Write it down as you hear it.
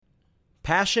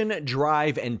Passion,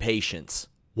 drive, and patience.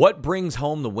 What brings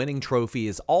home the winning trophy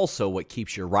is also what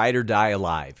keeps your ride or die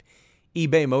alive.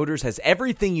 eBay Motors has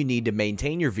everything you need to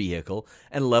maintain your vehicle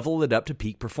and level it up to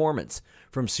peak performance.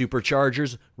 From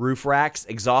superchargers, roof racks,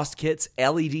 exhaust kits,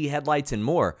 LED headlights, and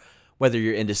more. Whether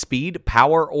you're into speed,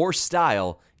 power, or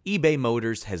style, eBay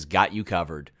Motors has got you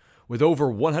covered. With over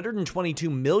 122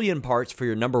 million parts for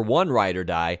your number one ride or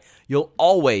die, you'll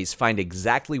always find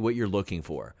exactly what you're looking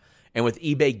for. And with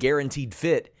eBay Guaranteed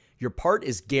Fit, your part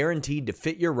is guaranteed to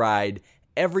fit your ride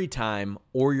every time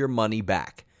or your money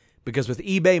back. Because with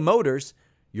eBay Motors,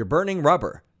 you're burning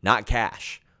rubber, not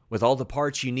cash. With all the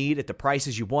parts you need at the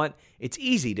prices you want, it's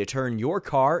easy to turn your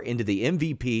car into the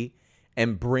MVP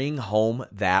and bring home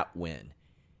that win.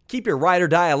 Keep your ride or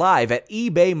die alive at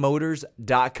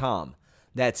ebaymotors.com.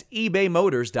 That's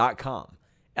ebaymotors.com.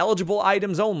 Eligible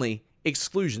items only.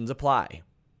 Exclusions apply.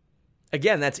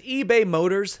 Again, that's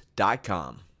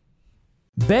ebaymotors.com.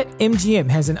 BetMGM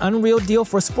has an unreal deal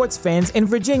for sports fans in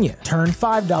Virginia. Turn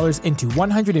 $5 into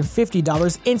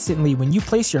 $150 instantly when you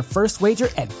place your first wager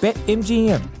at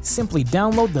BetMGM. Simply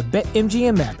download the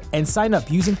BetMGM app and sign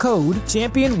up using code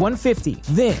Champion150.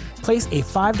 Then, place a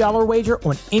 $5 wager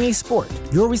on any sport.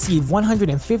 You'll receive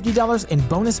 $150 in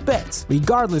bonus bets,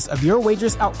 regardless of your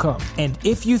wager's outcome. And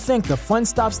if you think the fun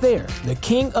stops there, the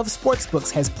King of Sportsbooks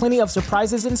has plenty of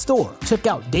surprises in store. Check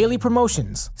out daily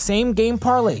promotions, same-game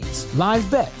parlays, live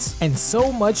bets, and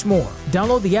so much more.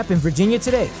 Download the app in Virginia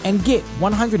today and get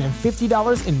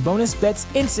 $150 in bonus bets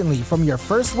instantly from your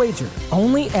first wager.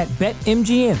 Only at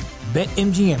BetMGM.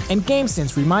 BetMGM and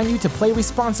GameSense remind you to play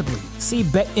responsibly. See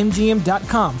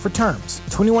BetMGM.com for terms.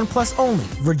 21 plus only.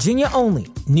 Virginia only.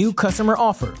 New customer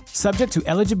offer. Subject to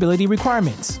eligibility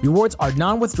requirements. Rewards are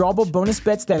non-withdrawable bonus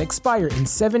bets that expire in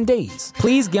 7 days.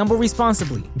 Please gamble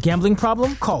responsibly. Gambling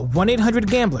problem? Call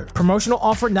 1-800-GAMBLER. Promotional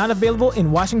offer not available in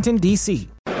Washington, D.C.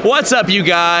 What's up, you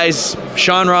guys?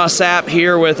 Sean Ross Sapp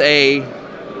here with a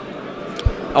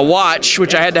watch,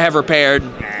 which I had to have repaired.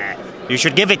 You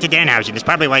should give it to Danhausen. That's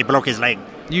probably why he broke his leg.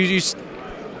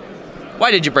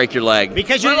 Why did you break your leg?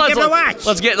 Because you didn't give him a watch.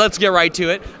 Let's get right to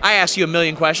it. I ask you a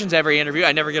million questions every interview.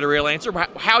 I never get a real answer.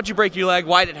 How'd you break your leg?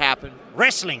 Why did it happen?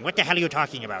 Wrestling. What the hell are you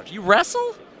talking about? You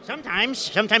wrestle? Sometimes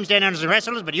Danhausen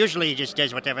wrestles, but usually he just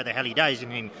does whatever the hell he does,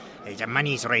 and then the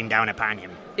money's rained down upon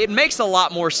him. It makes a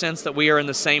lot more sense that we are in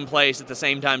the same place at the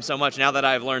same time so much now that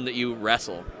I've learned that you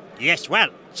wrestle. Yes, well,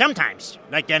 sometimes.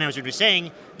 Like Danhausen was saying,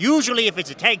 usually if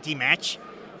it's a tag team match,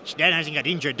 Danhausen got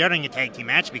injured during a tag team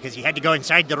match because he had to go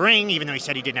inside the ring, even though he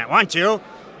said he did not want to,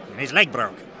 and his leg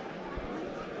broke.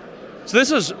 So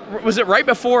this was it right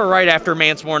before or right after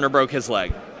Mance Warner broke his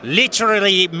leg?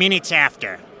 Literally minutes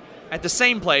after. At the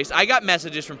same place, I got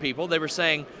messages from people. They were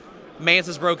saying, Mance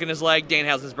has broken his leg,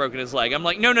 Danhausen's broken his leg. I'm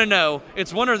like, no,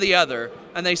 it's one or the other.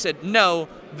 And they said, no,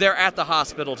 they're at the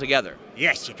hospital together.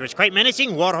 Yes, it was quite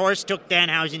menacing. Warhorse took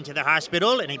Danhausen to the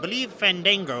hospital, and I believe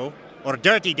Fandango, or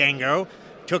Dirty Dango,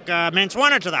 took Mance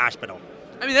Warner to the hospital.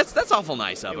 I mean, that's awful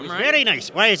nice of him, right? Very nice.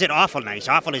 Why is it awful nice?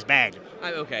 Awful is bad.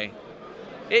 Okay.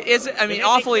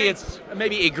 Awfully, it's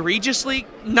maybe egregiously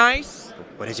nice?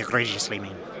 What does egregiously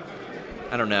mean?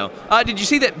 I don't know. Did you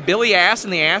see that Billy Ass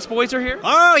and the Ass Boys are here?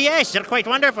 Oh, yes, they're quite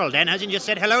wonderful. Danhausen just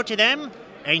said hello to them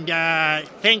and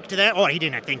thanked them. Oh, he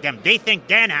did not thank them. They thanked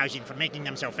Danhausen for making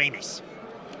them so famous.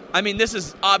 I mean, this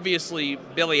is obviously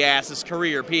Billy Ass's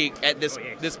career peak at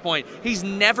this point. He's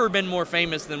never been more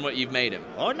famous than what you've made him.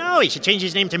 Oh, no, he should change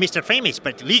his name to Mr. Famous,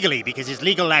 but legally, because his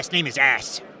legal last name is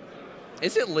Ass.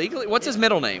 Is it legally? What's his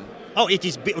middle name? Oh, it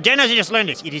is. Danhausen just learned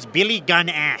this. It is Billy Gunn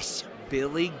Ass.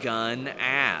 Billy Gunn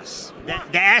Ass.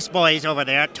 The Ass Boys over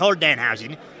there told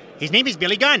Danhausen his name is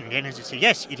Billy Gunn. Danhausen said,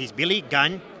 yes, it is Billy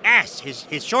Gunn Ass.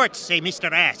 His shorts say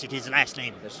Mr. Ass. It is his last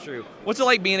name. That's true. What's it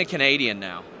like being a Canadian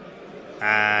now?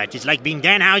 It is like being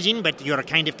Danhausen, but you're a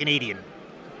kind of Canadian.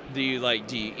 Do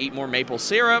you eat more maple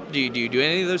syrup? Do you do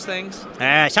any of those things?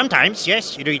 Sometimes,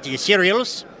 yes. You do eat your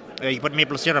cereals. You put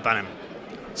maple syrup on them.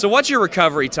 So what's your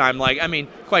recovery time like? I mean,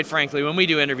 quite frankly, when we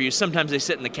do interviews, sometimes they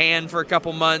sit in the can for a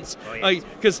couple months.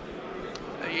 Because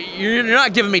you're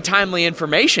not giving me timely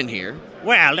information here.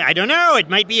 Well, I don't know. It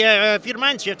might be a few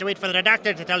months. You have to wait for the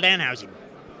doctor to tell Danhausen.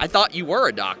 I thought you were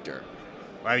a doctor.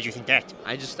 Why would you think that?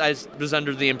 I was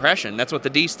under the impression. That's what the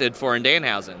D stood for in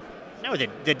Danhausen. No,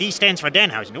 the D stands for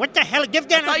Danhausen. What the hell? Give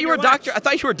Danhausen I thought you were Doctor. I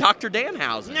thought you were Dr.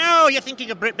 Danhausen. No, you're thinking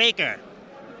of Britt Baker.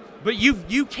 But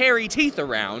you carry teeth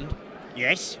around.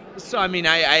 Yes. So, I mean,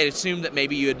 I assumed that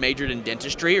maybe you had majored in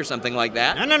dentistry or something like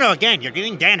that. No. Again, you're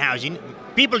getting Danhausen.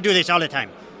 People do this all the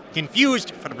time.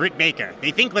 Confused for Britt Baker.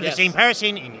 They think we're the same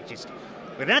person, and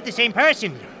we're not the same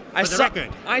person.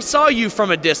 I saw you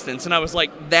from a distance, and I was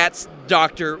like, that's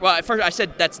Doctor. Well, at first I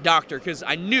said that's doctor because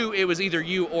I knew it was either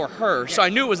you or her, so I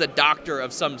knew it was a doctor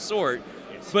of some sort.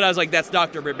 Yes. But I was like, that's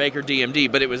Dr. Britt Baker, DMD,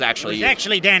 but it was actually you.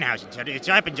 Actually Danhausen, so it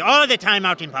happens all the time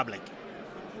out in public.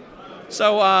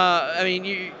 So, I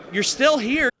mean, you're still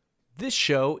here. This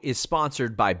show is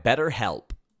sponsored by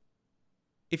BetterHelp.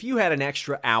 If you had an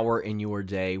extra hour in your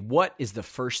day, what is the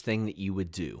first thing that you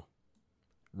would do?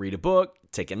 Read a book,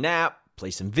 take a nap,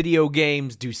 play some video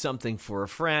games, do something for a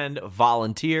friend,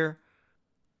 volunteer.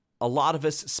 A lot of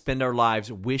us spend our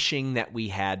lives wishing that we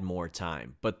had more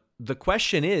time. But the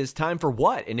question is, time for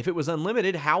what? And if it was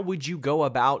unlimited, how would you go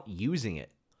about using it?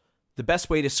 The best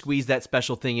way to squeeze that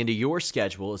special thing into your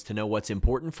schedule is to know what's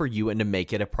important for you and to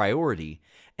make it a priority.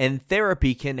 And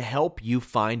therapy can help you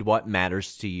find what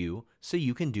matters to you so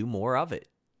you can do more of it.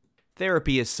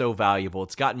 Therapy is so valuable.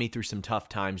 It's gotten me through some tough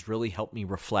times, really helped me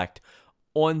reflect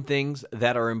on things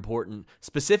that are important,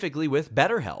 specifically with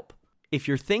BetterHelp. If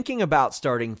you're thinking about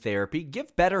starting therapy,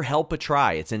 give BetterHelp a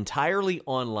try. It's entirely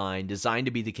online, designed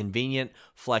to be the convenient,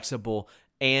 flexible,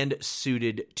 and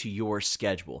suited to your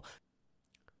schedule.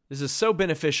 This is so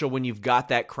beneficial when you've got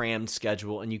that crammed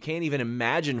schedule and you can't even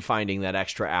imagine finding that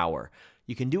extra hour.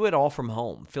 You can do it all from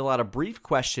home. Fill out a brief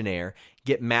questionnaire,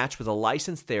 get matched with a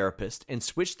licensed therapist, and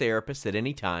switch therapists at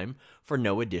any time for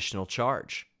no additional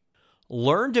charge.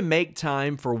 Learn to make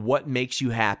time for what makes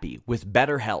you happy with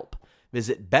BetterHelp.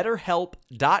 Visit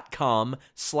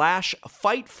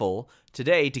BetterHelp.com/Fightful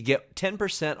today to get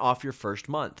 10% off your first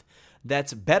month.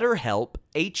 That's BetterHelp,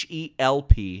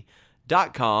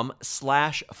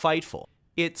 HELP.com/Fightful.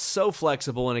 It's so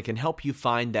flexible and it can help you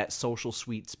find that social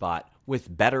sweet spot with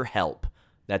BetterHelp.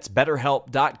 That's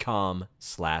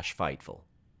BetterHelp.com/Fightful.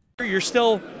 You're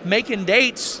still making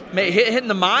dates, hitting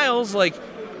the miles, like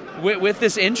with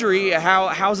this injury.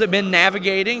 How's it been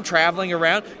navigating, traveling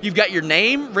around? You've got your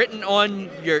name written on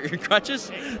your crutches,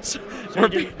 so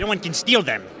no one can steal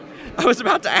them. I was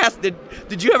about to ask,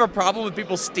 did you have a problem with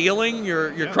people stealing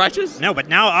your crutches? No, but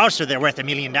now also they're worth $1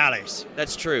 million.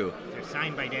 That's true. They're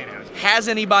signed by Danhausen. Has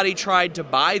anybody tried to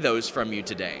buy those from you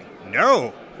today?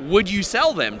 No. Would you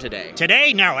sell them today?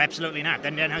 Today? No, absolutely not.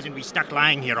 Then Danhausen would be stuck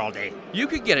lying here all day. You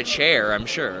could get a chair, I'm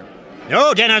sure.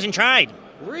 No, Danhausen tried.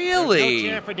 Really? There's no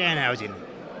chair for Danhausen.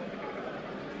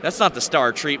 That's not the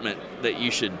star treatment that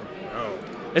you should... Oh.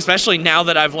 Especially now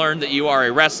that I've learned that you are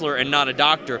a wrestler and not a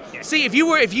doctor. Yes. See, if you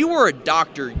were a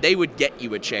doctor, they would get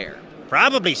you a chair.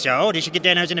 Probably so. They should get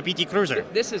Danhausen a PT Cruiser.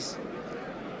 This is...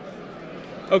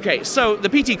 Okay, so the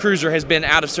PT Cruiser has been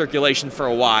out of circulation for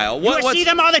a while. You see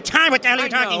them all the time. What the hell are you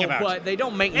talking about? But they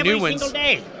don't make Every new ones. single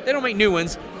day. They don't make new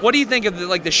ones. What do you think of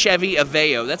the Chevy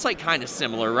Aveo? That's like kind of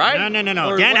similar, right? No.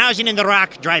 Danhausen and The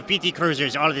Rock drive PT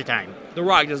Cruisers all the time. The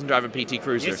Rock doesn't drive a PT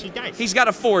Cruiser. Yes, he does. He's got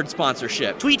a Ford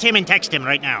sponsorship. Tweet him and text him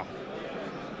right now.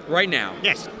 Right now?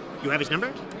 Yes. You have his number?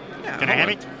 Yeah. Can I have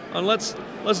it? Let's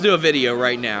do a video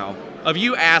right now of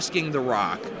you asking The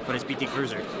Rock for his PT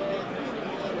Cruiser.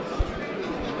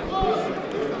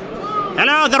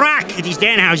 Hello, The Rock. It is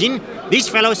Danhausen. This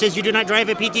fellow says you do not drive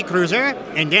a PT Cruiser,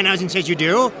 and Danhausen says you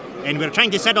do, and we're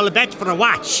trying to settle a bet for a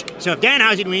watch. So if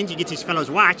Danhausen wins, he gets his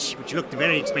fellow's watch, which looked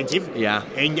very expensive. Yeah.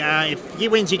 And if he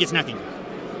wins, he gets nothing.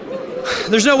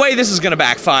 There's no way this is going to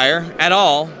backfire at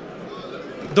all.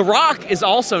 The Rock is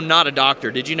also not a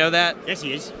doctor. Did you know that? Yes,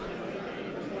 he is.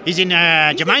 He's in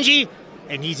Jumanji,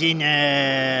 and he's in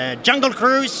Jungle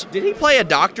Cruise. Did he play a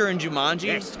doctor in Jumanji?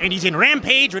 Yes, and he's in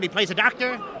Rampage, where he plays a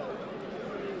doctor.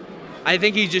 I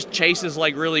think he just chases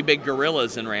like really big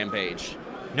gorillas in Rampage.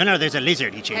 No, there's a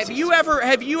lizard he chases.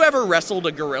 Have you ever wrestled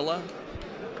a gorilla?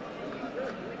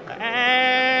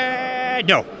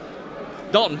 No.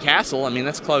 Dalton Castle, I mean,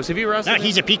 that's close. Have you wrestled? No,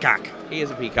 he's a peacock. He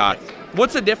is a peacock.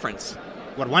 What's the difference?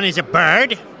 Well, one is a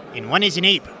bird, and one is an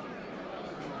ape.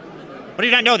 What do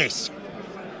you not know this?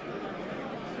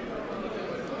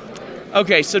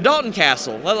 Okay, so Dalton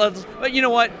Castle. But you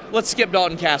know what? Let's skip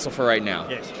Dalton Castle for right now.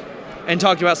 Yes. And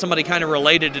talk about somebody kind of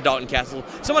related to Dalton Castle.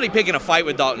 Somebody picking a fight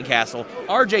with Dalton Castle.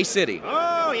 RJ City.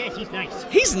 Oh, yes, he's nice.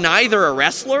 He's neither a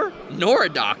wrestler nor a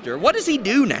doctor. What does he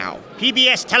do now?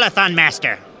 PBS telethon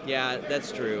master. Yeah,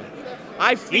 that's true.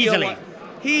 I feel Easily. Like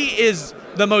he is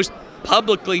the most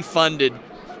publicly funded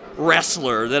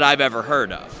wrestler that I've ever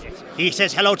heard of. He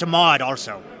says hello to Maude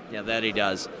also. Yeah, that he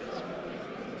does.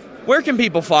 Where can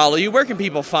people follow you? Where can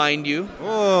people find you?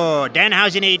 Oh,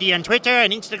 Danhausen AD on Twitter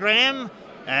and Instagram.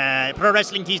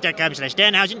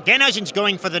 ProWrestlingTees.com/Danhausen. Danhausen's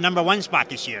going for the #1 spot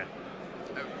this year.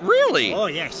 Really? Oh,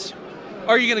 yes.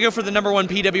 Are you going to go for the #1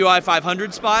 PWI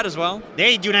 500 spot as well?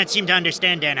 They do not seem to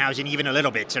understand Danhausen even a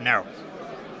little bit, so no.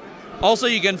 Also,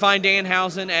 you can find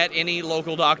Danhausen at any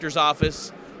local doctor's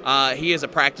office. He is a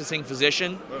practicing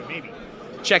physician. Well, maybe.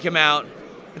 Check him out.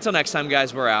 Until next time,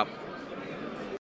 guys, we're out.